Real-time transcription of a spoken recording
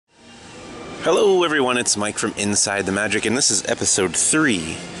Hello everyone, it's Mike from Inside the Magic, and this is episode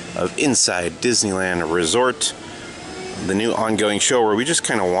 3 of Inside Disneyland Resort, the new ongoing show where we just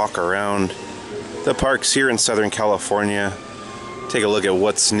kind of walk around the parks here in Southern California, take a look at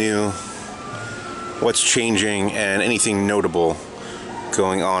what's new, what's changing, and anything notable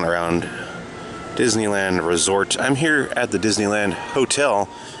going on around Disneyland Resort. I'm here at the Disneyland Hotel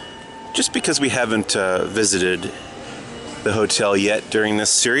just because we haven't visited the hotel yet during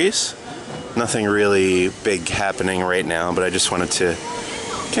this series. Nothing really big happening right now, but I just wanted to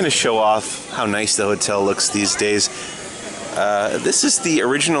kind of show off how nice the hotel looks these days. This is the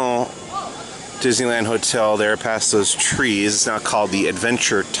original Disneyland Hotel there past those trees. It's now called the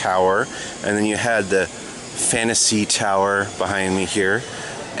Adventure Tower, and then you had the Fantasy Tower behind me here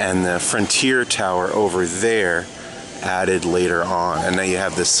and the Frontier Tower over there added later on. And now you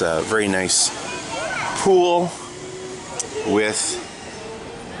have this very nice pool with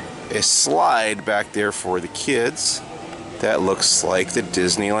a slide back there for the kids that looks like the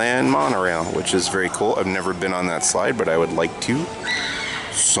Disneyland monorail, which is very cool. I've never been on that slide, but I would like to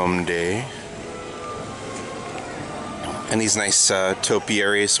someday. And these nice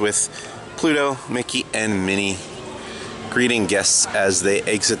topiaries with Pluto, Mickey, and Minnie greeting guests as they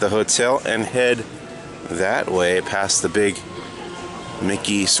exit the hotel and head that way past the big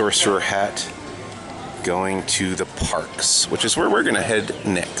Mickey Sorcerer hat, going to the parks, which is where we're gonna head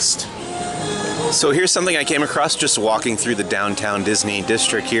next. So here's something I came across just walking through the downtown Disney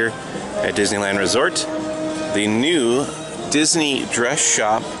district here at Disneyland Resort. The new Disney dress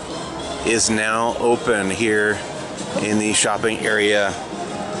shop is now open here in the shopping area.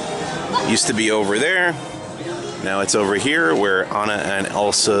 Used to be over there, now it's over here where Anna and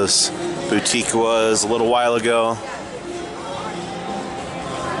Elsa's boutique was a little while ago.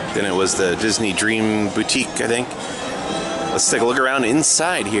 Then it was the Disney Dream Boutique, I think. Let's take a look around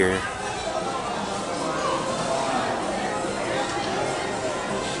inside here.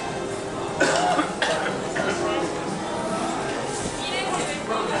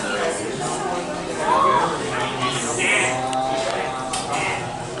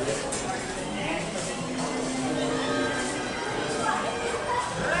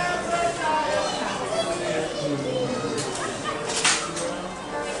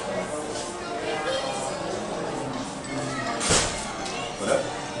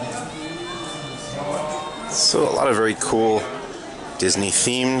 So a lot of very cool Disney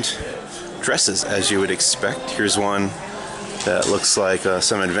themed dresses, as you would expect. Here's one that looks like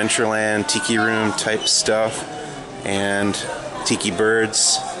some Adventureland Tiki Room type stuff and Tiki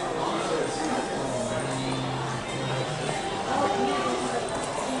Birds.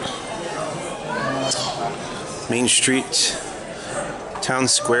 Main Street Town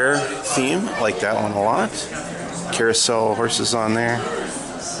Square theme, I like that one a lot. Carousel horses on there.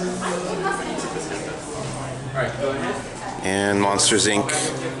 And Monsters Inc.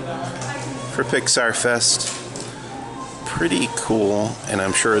 for Pixar Fest. Pretty cool, and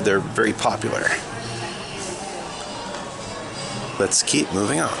I'm sure they're very popular. Let's keep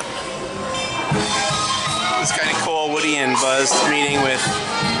moving on. It's kind of cool. Woody and Buzz meeting with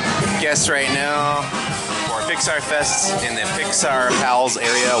guests right now for Pixar Fest in the Pixar Pals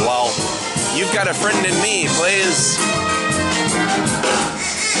area. While You've Got a Friend in Me plays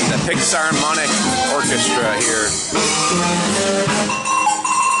the Pixar Monic Orchestra here.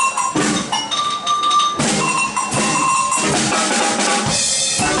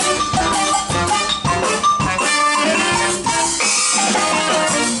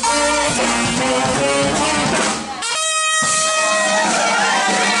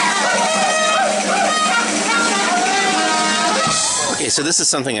 Okay, so this is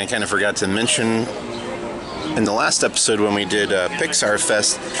something I kind of forgot to mention in the last episode when we did Pixar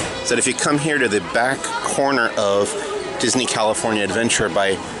Fest, is that if you come here to the back corner of Disney California Adventure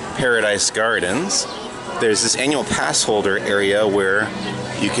by Paradise Gardens, there's this annual pass holder area where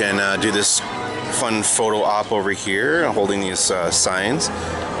you can do this fun photo op over here holding these signs,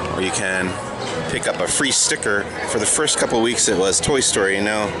 or you can pick up a free sticker. For the first couple weeks it was Toy Story, and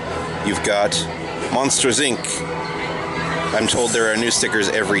now you've got Monsters Inc. I'm told there are new stickers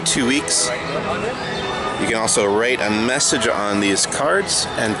every 2 weeks. You can also write a message on these cards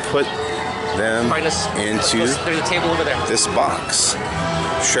and put them into there's a table over there. This box.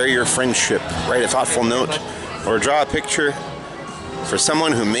 Share your friendship. Write a thoughtful note or draw a picture for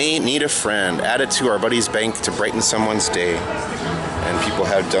someone who may need a friend. Add it to our buddy's bank to brighten someone's day. And people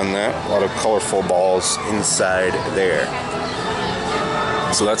have done that. A lot of colorful balls inside there.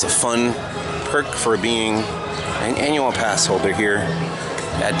 So that's a fun perk for being an annual pass holder here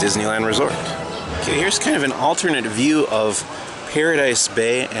at Disneyland Resort. Okay, here's kind of an alternate view of Paradise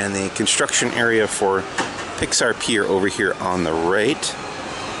Bay and the construction area for Pixar Pier over here on the right.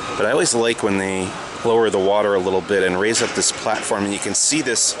 But I always like when they lower the water a little bit and raise up this platform, and you can see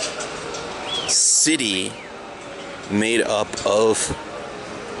this city made up of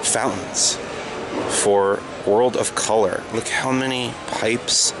fountains for World of Color. Look how many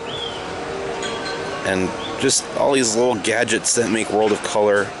pipes and just all these little gadgets that make World of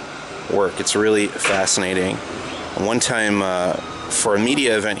Color work. It's really fascinating. One time for a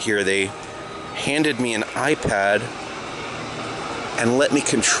media event here, they handed me an iPad and let me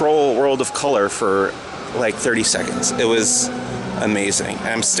control World of Color for like 30 seconds. It was amazing.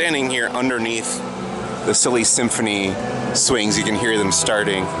 I'm standing here underneath the Silly Symphony swings. You can hear them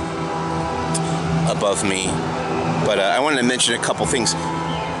starting above me. But I wanted to mention a couple things.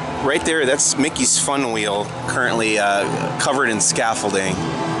 Right there, that's Mickey's Fun Wheel, currently covered in scaffolding.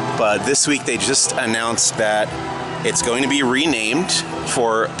 But this week they just announced that it's going to be renamed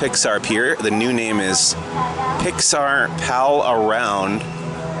for Pixar Pier. The new name is Pixar Pal Around,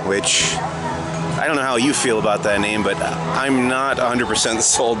 which I don't know how you feel about that name, but I'm not 100%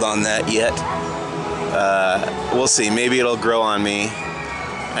 sold on that yet. We'll see. Maybe it'll grow on me.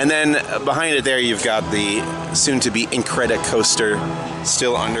 And then behind it there, you've got the soon-to-be Incredicoaster,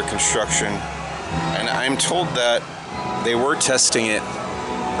 still under construction. And I'm told that they were testing it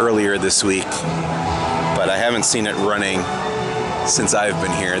earlier this week, but I haven't seen it running since I've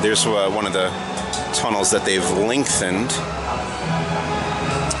been here. There's one of the tunnels that they've lengthened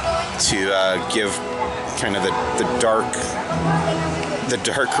to give kind of the dark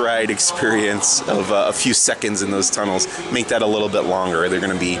ride experience of a few seconds in those tunnels. Make that a little bit longer. They're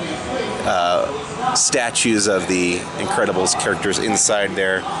going to be statues of the Incredibles characters inside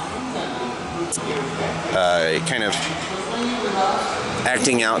there, kind of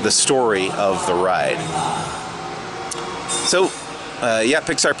acting out the story of the ride. So yeah,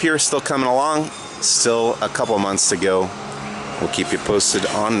 Pixar Pier is still coming along. Still a couple months to go. We'll keep you posted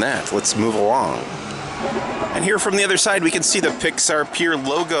on that. Let's move along. And here from the other side, we can see the Pixar Pier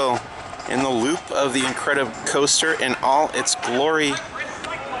logo in the loop of the Incredicoaster in all its glory.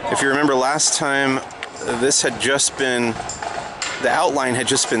 If you remember last time, this had just been, the outline had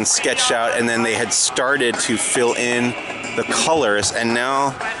just been sketched out, and then they had started to fill in the colors, and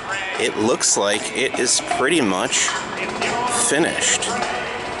now it looks like it is pretty much finished.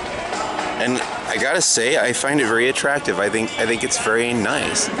 And I gotta say, I find it very attractive. I think it's very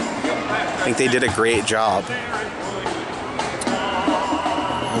nice. I think they did a great job.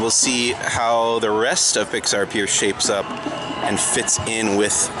 We'll see how the rest of Pixar Pier shapes up and fits in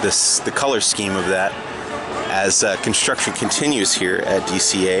with the color scheme of that as construction continues here at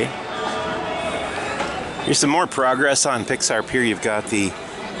DCA. Here's some more progress on Pixar Pier. You've got the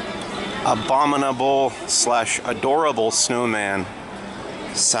abominable/adorable snowman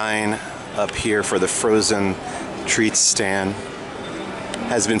sign up here for the frozen treats stand.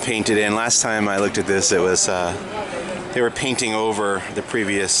 Has been painted in. Last time I looked at this, it was they were painting over the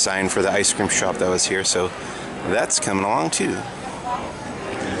previous sign for the ice cream shop that was here, so that's coming along too.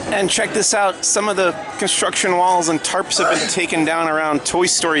 And check this out, some of the construction walls and tarps have been taken down around Toy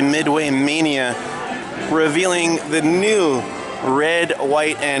Story Midway Mania, revealing the new red,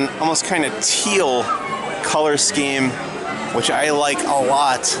 white, and almost kind of teal color scheme, which I like a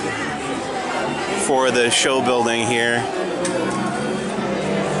lot for the show building here.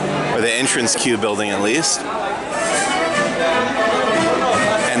 Or the entrance queue building, at least.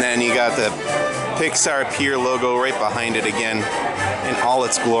 And then you got the Pixar Pier logo right behind it again in all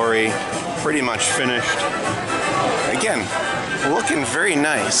its glory. Pretty much finished. Again, looking very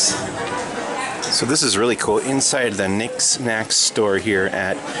nice. So this is really cool. Inside the Knicks Knacks store here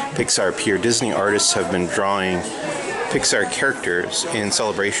at Pixar Pier, Disney artists have been drawing Pixar characters in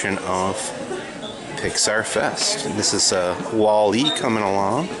celebration of Pixar Fest. And this is Wall-E coming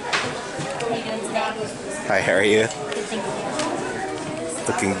along. Hi, how are you?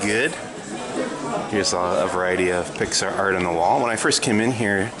 Looking good. Here's a variety of Pixar art on the wall. When I first came in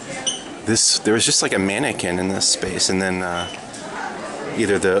here, there was just like a mannequin in this space, and then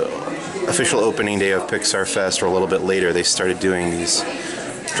either the official opening day of Pixar Fest or a little bit later, they started doing these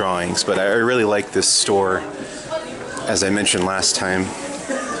drawings. But I really like this store, as I mentioned last time.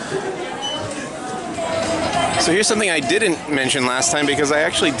 So here's something I didn't mention last time, because I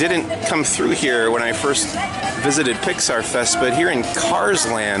actually didn't come through here when I first visited Pixar Fest, but here in Cars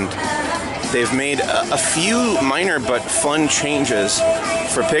Land, they've made a few minor but fun changes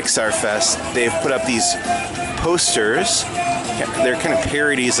for Pixar Fest. They've put up these posters. They're kind of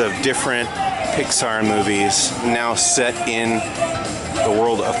parodies of different Pixar movies now set in the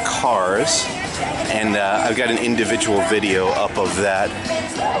world of Cars. And I've got an individual video up of that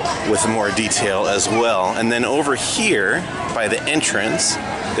with more detail as well. And then over here by the entrance,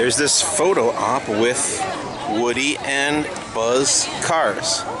 there's this photo op with Woody and Buzz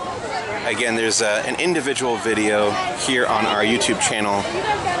cars. Again, there's an individual video here on our YouTube channel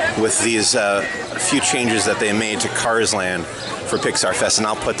with these few changes that they made to Cars Land for Pixar Fest, and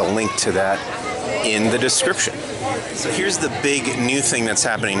I'll put the link to that in the description. So here's the big new thing that's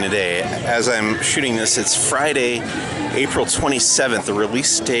happening today. As I'm shooting this, it's Friday, April 27th, the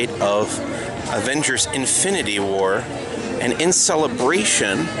release date of Avengers Infinity War. And in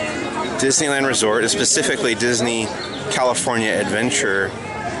celebration, Disneyland Resort, and specifically Disney California Adventure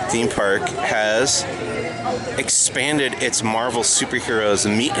theme park, has expanded its Marvel superheroes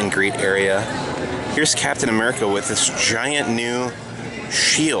meet and greet area. Here's Captain America with this giant new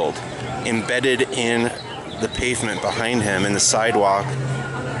shield embedded in the pavement behind him in the sidewalk,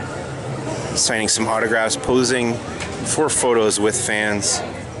 signing some autographs, posing for photos with fans.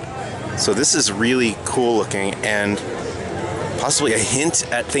 So this is really cool looking and possibly a hint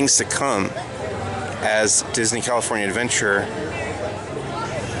at things to come as Disney California Adventure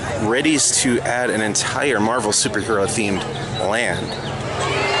readies to add an entire Marvel superhero themed land.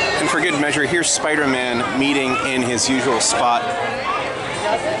 And for good measure, here's Spider-Man meeting in his usual spot,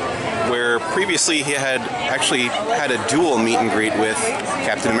 where previously he had actually had a dual meet and greet with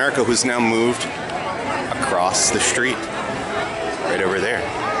Captain America, who's now moved across the street, right over there.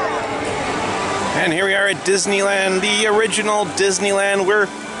 And here we are at Disneyland, the original Disneyland, where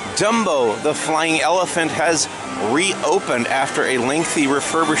Dumbo, the flying elephant, has reopened after a lengthy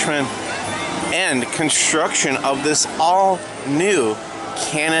refurbishment and construction of this all-new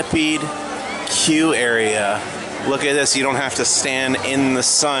canopied queue area. Look at this, you don't have to stand in the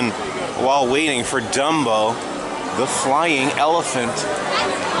sun while waiting for Dumbo, the flying elephant.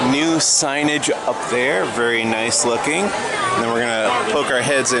 New signage up there, very nice looking. And then we're gonna poke our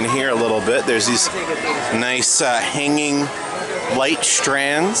heads in here a little bit. There's these nice hanging light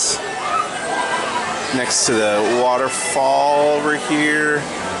strands next to the waterfall over here.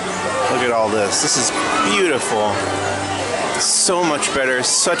 Look at all this. This is beautiful. So much better,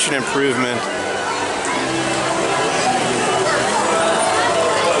 such an improvement.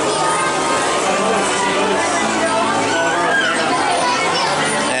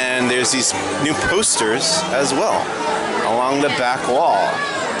 And there's these new posters as well along the back wall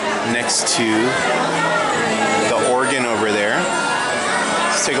next to the organ over there.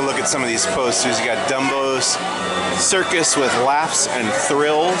 Let's take a look at some of these posters. You got Dumbo's Circus with Laughs and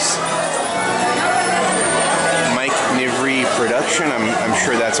Thrills. Mike Nivry Production. I'm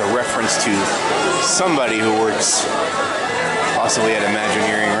sure that's a reference to somebody who works possibly at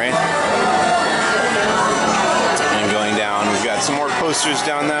Imagineering, right? And going down, we've got some more posters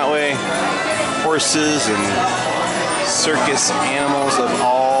down that way. Horses and circus animals of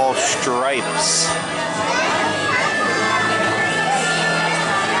all stripes.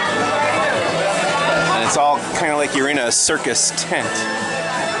 It's all kind of like you're in a circus tent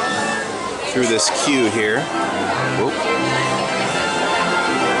through this queue here. Whoop.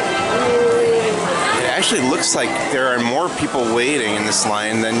 It actually looks like there are more people waiting in this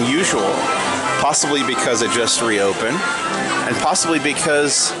line than usual. Possibly because it just reopened, and possibly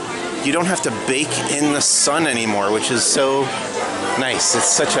because you don't have to bake in the sun anymore, which is so nice. It's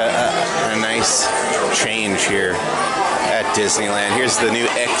such a nice change here at Disneyland. Here's the new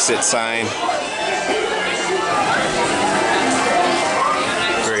exit sign.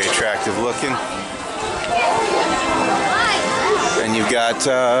 Attractive looking. And you've got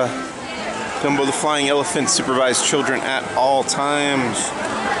Dumbo the Flying Elephant, supervise children at all times.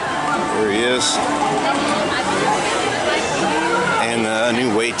 There he is. And a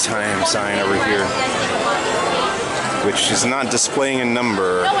new wait time sign over here, which is not displaying a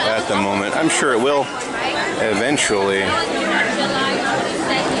number at the moment. I'm sure it will eventually.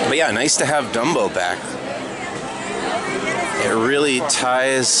 But yeah, nice to have Dumbo back. It really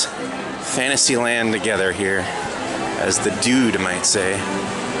ties Fantasyland together here, as the dude might say.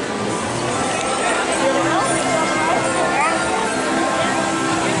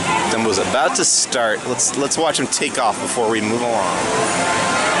 Dumbo's about to start. Let's watch him take off before we move along.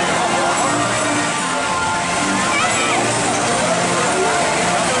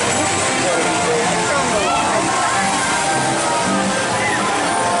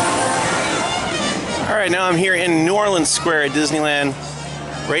 Alright, now I'm here in New Orleans Square at Disneyland,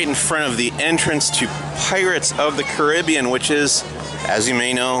 right in front of the entrance to Pirates of the Caribbean, which is, as you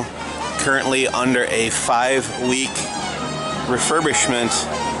may know, currently under a 5-week refurbishment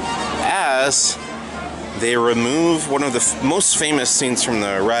as they remove one of the most famous scenes from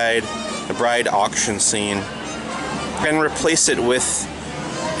the ride, the bride auction scene, and replace it with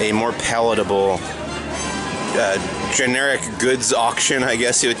a more palatable generic goods auction, I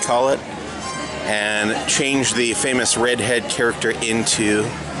guess you would call it, and change the famous redhead character into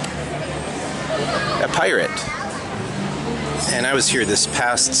a pirate. And I was here this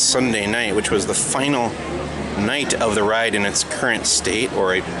past Sunday night, which was the final night of the ride in its current state,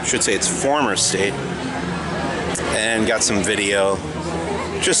 or I should say its former state, and got some video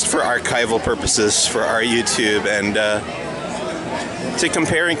just for archival purposes for our YouTube, and to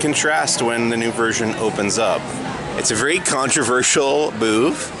compare and contrast when the new version opens up. It's a very controversial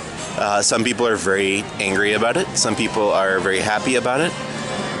move. Some people are very angry about it. Some people are very happy about it.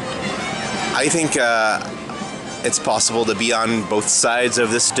 I think it's possible to be on both sides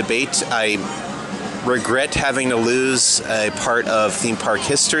of this debate. I regret having to lose a part of theme park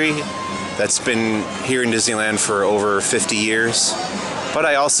history that's been here in Disneyland for over 50 years. But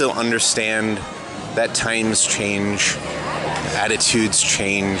I also understand that times change, attitudes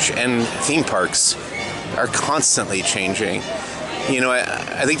change, and theme parks are constantly changing. You know,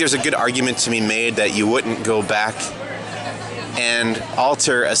 I think there's a good argument to be made that you wouldn't go back and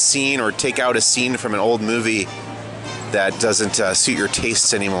alter a scene or take out a scene from an old movie that doesn't suit your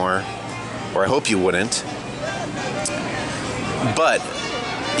tastes anymore, or I hope you wouldn't. But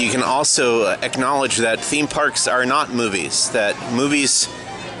you can also acknowledge that theme parks are not movies, that movies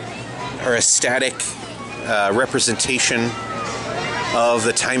are a static representation of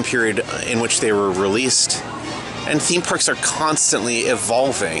the time period in which they were released, and theme parks are constantly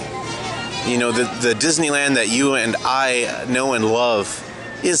evolving. You know, the Disneyland that you and I know and love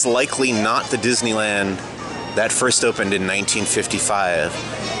is likely not the Disneyland that first opened in 1955.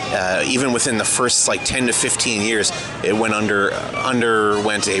 Even within the first like 10 to 15 years, it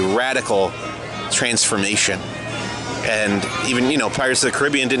underwent a radical transformation. And even, you know, Pirates of the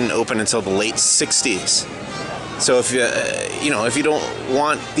Caribbean didn't open until the late 60s. So if you don't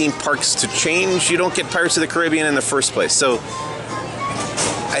want theme parks to change, you don't get Pirates of the Caribbean in the first place. So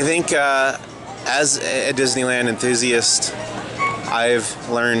I think as a Disneyland enthusiast, I've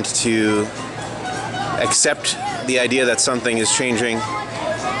learned to accept the idea that something is changing,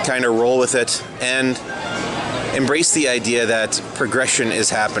 kind of roll with it, and embrace the idea that progression is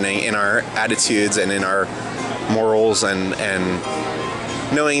happening in our attitudes and in our morals, and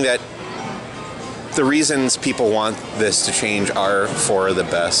knowing that the reasons people want this to change are for the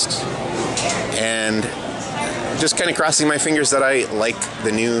best. And just kind of crossing my fingers that I like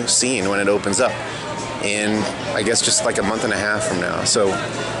the new scene when it opens up in, I guess, just like a month and a half from now. So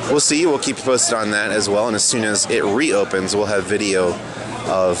we'll see. We'll keep you posted on that as well. And as soon as it reopens, we'll have video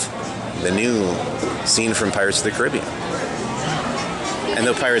of the new scene from Pirates of the Caribbean. And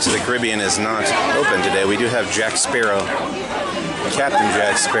though Pirates of the Caribbean is not open today, we do have Jack Sparrow, Captain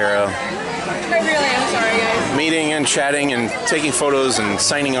Jack Sparrow, I really am sorry, guys. Meeting and chatting and taking photos and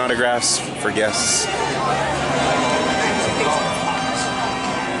signing autographs for guests.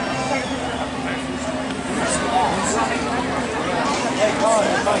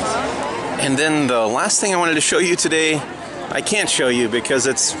 And then the last thing I wanted to show you today, I can't show you because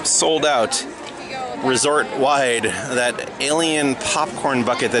it's sold out resort-wide. That alien popcorn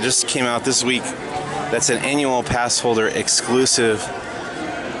bucket that just came out this week, that's an annual pass holder exclusive.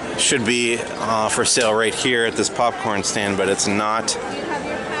 Should be for sale right here at this popcorn stand, but it's not.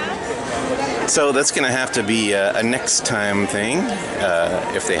 So that's going to have to be a next time thing,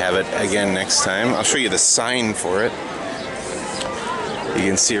 if they have it again next time. I'll show you the sign for it. You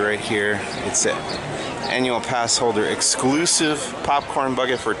can see right here, it's an annual pass holder exclusive popcorn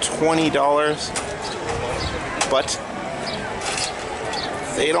bucket for $20. But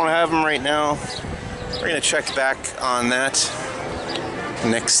they don't have them right now. We're going to check back on that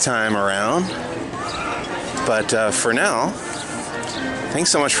next time around. But for now, thanks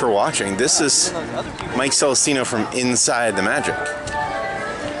so much for watching. This is Mike Celestino from Inside the Magic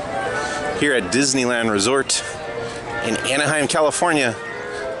here at Disneyland Resort in Anaheim, California,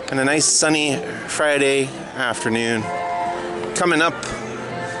 on a nice sunny Friday afternoon. Coming up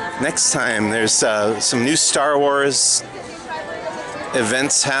next time, there's some new Star Wars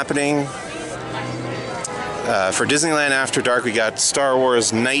events happening. For Disneyland After Dark, we got Star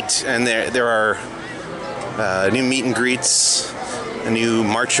Wars Night, and there are new meet and greets, a new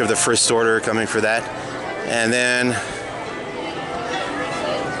March of the First Order coming for that, and then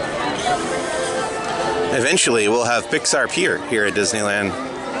eventually we'll have Pixar Pier here at Disneyland.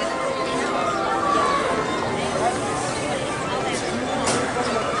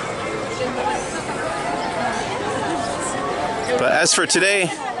 But as for today,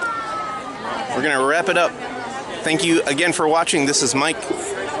 we're going to wrap it up. Thank you again for watching. This is Mike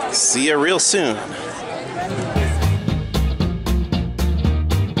See you real soon.